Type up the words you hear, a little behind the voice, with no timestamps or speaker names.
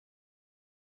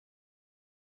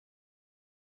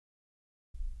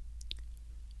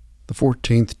the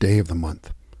 14th day of the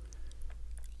month.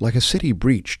 Like a city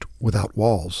breached without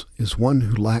walls is one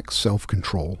who lacks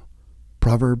self-control.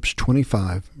 Proverbs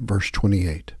 25, verse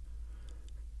 28.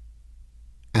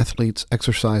 Athletes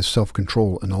exercise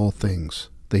self-control in all things.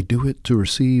 They do it to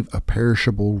receive a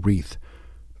perishable wreath,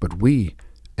 but we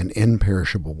an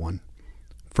imperishable one.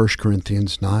 1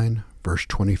 Corinthians 9, verse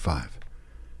 25.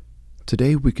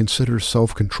 Today we consider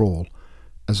self-control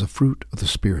as a fruit of the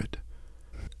Spirit.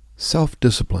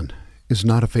 Self-discipline is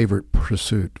not a favorite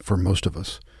pursuit for most of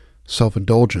us.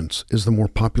 Self-indulgence is the more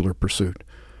popular pursuit,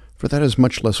 for that is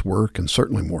much less work and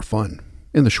certainly more fun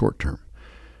in the short term.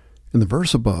 In the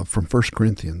verse above from 1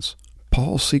 Corinthians,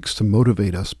 Paul seeks to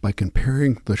motivate us by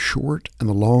comparing the short and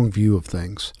the long view of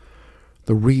things.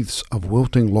 The wreaths of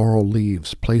wilting laurel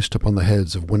leaves placed upon the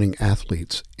heads of winning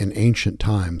athletes in ancient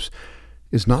times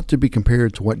is not to be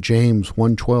compared to what James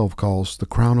 1:12 calls the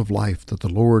crown of life that the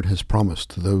Lord has promised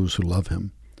to those who love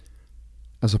him.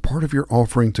 As a part of your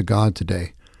offering to God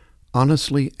today,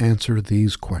 honestly answer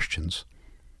these questions.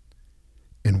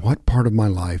 In what part of my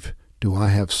life do I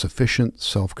have sufficient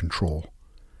self-control?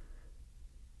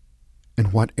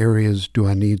 In what areas do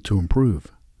I need to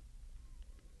improve?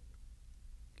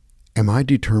 Am I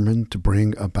determined to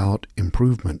bring about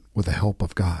improvement with the help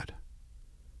of God?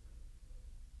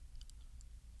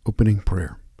 Opening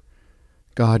prayer.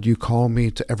 God, you call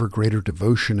me to ever greater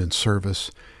devotion and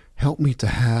service. Help me to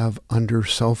have under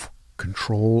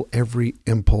self-control every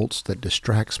impulse that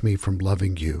distracts me from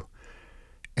loving you,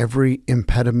 every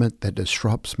impediment that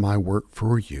disrupts my work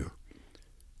for you.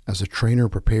 As a trainer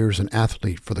prepares an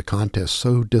athlete for the contest,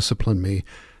 so discipline me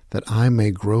that I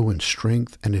may grow in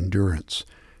strength and endurance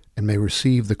and may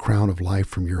receive the crown of life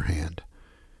from your hand.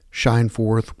 Shine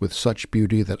forth with such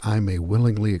beauty that I may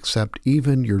willingly accept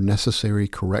even your necessary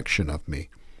correction of me,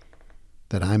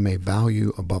 that I may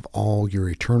value above all your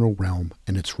eternal realm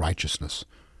and its righteousness.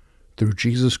 Through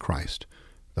Jesus Christ,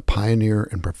 the pioneer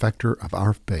and perfecter of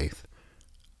our faith.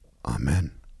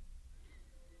 Amen.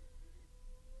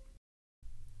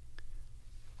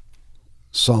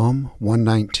 Psalm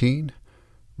 119,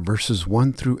 verses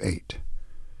 1 through 8.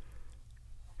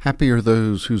 Happy are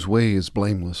those whose way is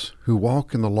blameless, who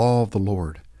walk in the law of the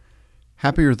Lord.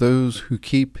 Happy are those who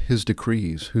keep his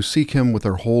decrees, who seek him with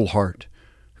their whole heart,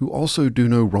 who also do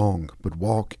no wrong, but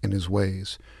walk in his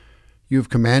ways. You have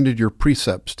commanded your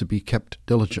precepts to be kept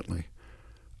diligently.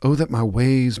 Oh, that my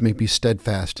ways may be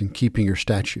steadfast in keeping your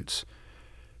statutes.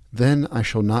 Then I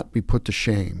shall not be put to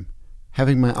shame.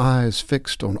 Having my eyes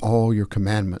fixed on all your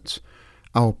commandments,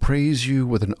 I will praise you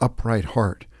with an upright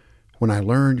heart. When I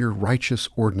learn your righteous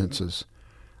ordinances,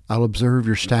 I'll observe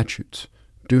your statutes.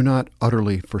 Do not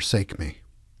utterly forsake me.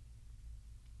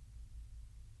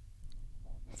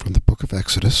 From the book of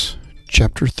Exodus,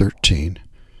 chapter 13,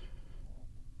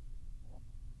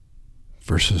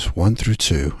 verses 1 through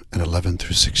 2 and 11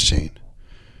 through 16.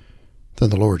 Then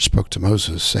the Lord spoke to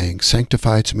Moses, saying,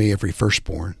 Sanctify to me every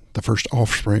firstborn, the first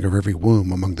offspring of every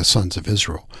womb among the sons of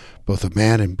Israel, both of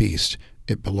man and beast.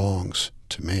 It belongs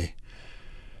to me.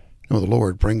 When the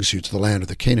Lord brings you to the land of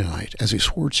the Canaanite, as he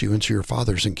swore to you and to your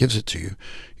fathers and gives it to you,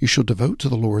 you shall devote to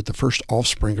the Lord the first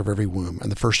offspring of every womb, and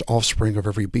the first offspring of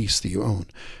every beast that you own.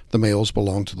 The males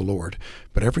belong to the Lord.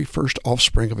 But every first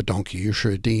offspring of a donkey you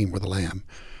shall redeem with a lamb.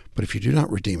 But if you do not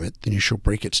redeem it, then you shall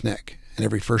break its neck. And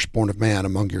every firstborn of man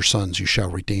among your sons you shall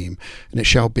redeem. And it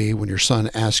shall be, when your son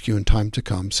asks you in time to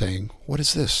come, saying, What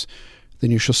is this?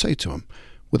 Then you shall say to him,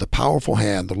 With a powerful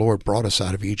hand the Lord brought us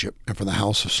out of Egypt and from the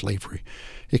house of slavery.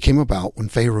 It came about, when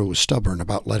Pharaoh was stubborn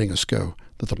about letting us go,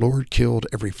 that the Lord killed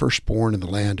every firstborn in the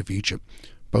land of Egypt,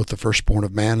 both the firstborn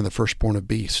of man and the firstborn of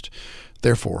beast.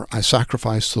 Therefore I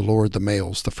sacrifice to the Lord the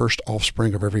males, the first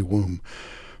offspring of every womb.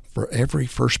 For every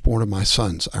firstborn of my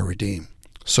sons I redeem.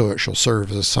 So it shall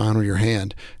serve as a sign on your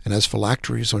hand, and as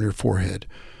phylacteries on your forehead.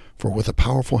 For with a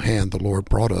powerful hand the Lord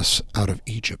brought us out of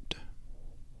Egypt.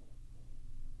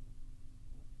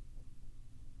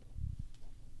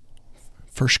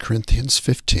 1 Corinthians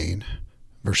 15,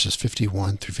 verses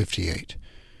 51 through 58.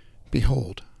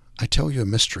 Behold, I tell you a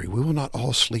mystery. We will not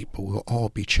all sleep, but we will all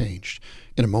be changed.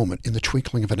 In a moment, in the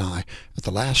twinkling of an eye, at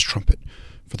the last trumpet.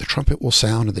 For the trumpet will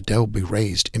sound, and the dead will be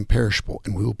raised imperishable,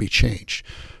 and we will be changed.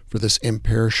 For this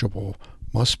imperishable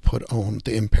must put on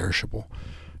the imperishable,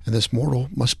 and this mortal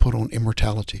must put on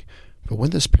immortality. But when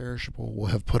this perishable will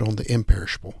have put on the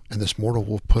imperishable, and this mortal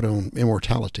will put on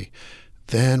immortality,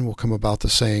 then will come about the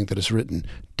saying that is written,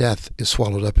 Death is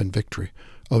swallowed up in victory.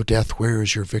 O death, where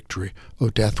is your victory? O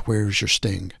death, where is your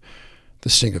sting? The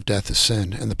sting of death is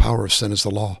sin, and the power of sin is the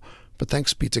law. But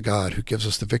thanks be to God who gives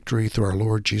us the victory through our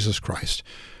Lord Jesus Christ.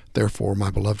 Therefore,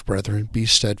 my beloved brethren, be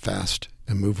steadfast,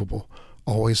 immovable,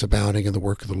 always abounding in the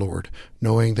work of the Lord,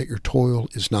 knowing that your toil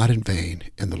is not in vain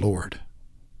in the Lord.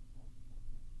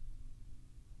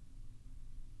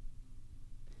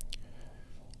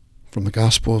 From the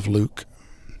Gospel of Luke,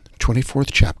 24th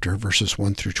chapter, verses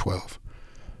 1 through 12.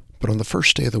 But on the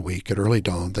first day of the week, at early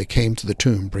dawn, they came to the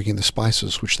tomb, bringing the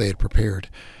spices which they had prepared.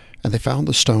 And they found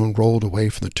the stone rolled away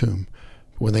from the tomb.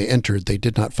 But when they entered, they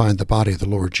did not find the body of the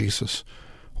Lord Jesus.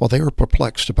 While they were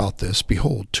perplexed about this,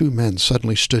 behold, 2 men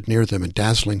suddenly stood near them in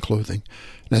dazzling clothing.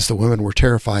 And as the women were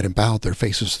terrified and bowed their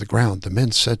faces to the ground, the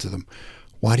men said to them,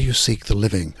 "Why do you seek the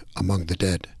living among the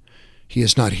dead? He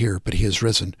is not here, but he is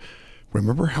risen.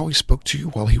 Remember how he spoke to you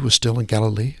while he was still in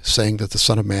Galilee, saying that the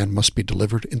Son of Man must be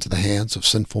delivered into the hands of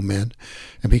sinful men,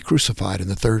 and be crucified, and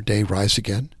the 3rd day rise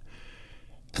again?"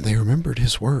 And they remembered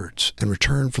his words, and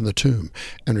returned from the tomb,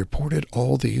 and reported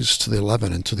all these to the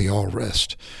 11 and to the all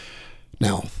rest.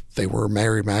 Now they were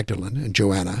Mary Magdalene, and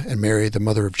Joanna, and Mary the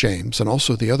mother of James, and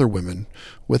also the other women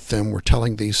with them were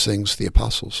telling these things to the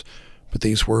apostles. But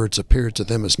these words appeared to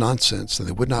them as nonsense, and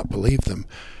they would not believe them.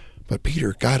 But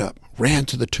Peter got up, ran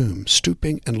to the tomb,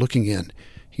 stooping and looking in.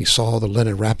 He saw the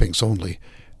linen wrappings only,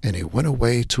 and he went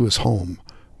away to his home,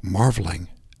 marveling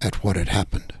at what had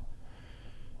happened.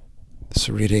 This is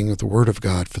a reading of the Word of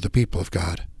God for the people of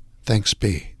God. Thanks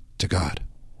be to God.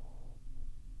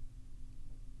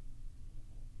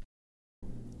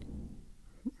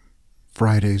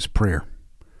 Friday's Prayer.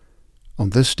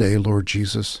 On this day, Lord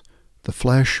Jesus, the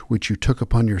flesh which you took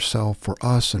upon yourself for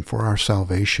us and for our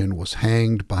salvation was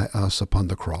hanged by us upon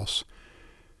the cross.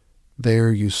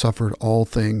 There you suffered all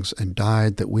things and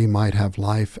died that we might have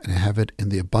life and have it in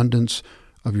the abundance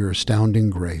of your astounding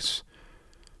grace.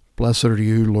 Blessed are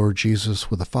you, Lord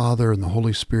Jesus, with the Father and the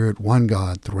Holy Spirit, one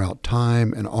God, throughout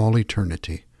time and all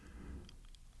eternity.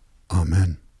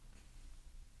 Amen.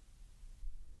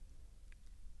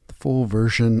 The full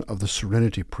version of the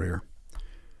Serenity Prayer.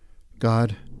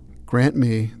 God, grant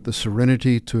me the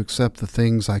serenity to accept the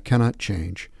things I cannot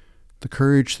change, the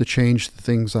courage to change the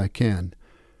things I can,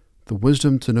 the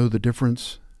wisdom to know the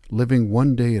difference, living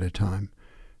one day at a time,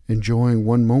 enjoying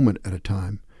one moment at a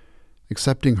time,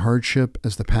 accepting hardship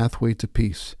as the pathway to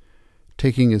peace,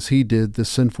 taking as he did the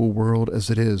sinful world as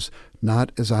it is,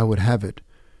 not as I would have it,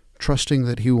 trusting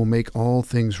that he will make all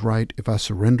things right if I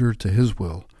surrender to his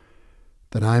will,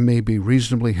 that I may be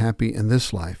reasonably happy in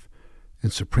this life,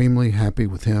 and supremely happy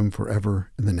with him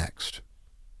forever in the next.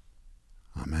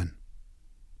 Amen.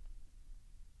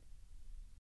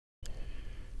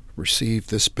 Receive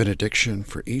this benediction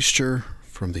for Easter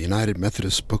from the United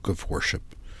Methodist Book of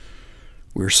Worship.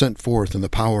 We are sent forth in the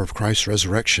power of Christ's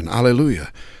resurrection.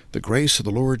 Alleluia! The grace of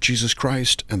the Lord Jesus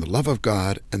Christ, and the love of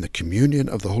God, and the communion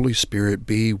of the Holy Spirit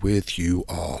be with you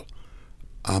all.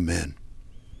 Amen.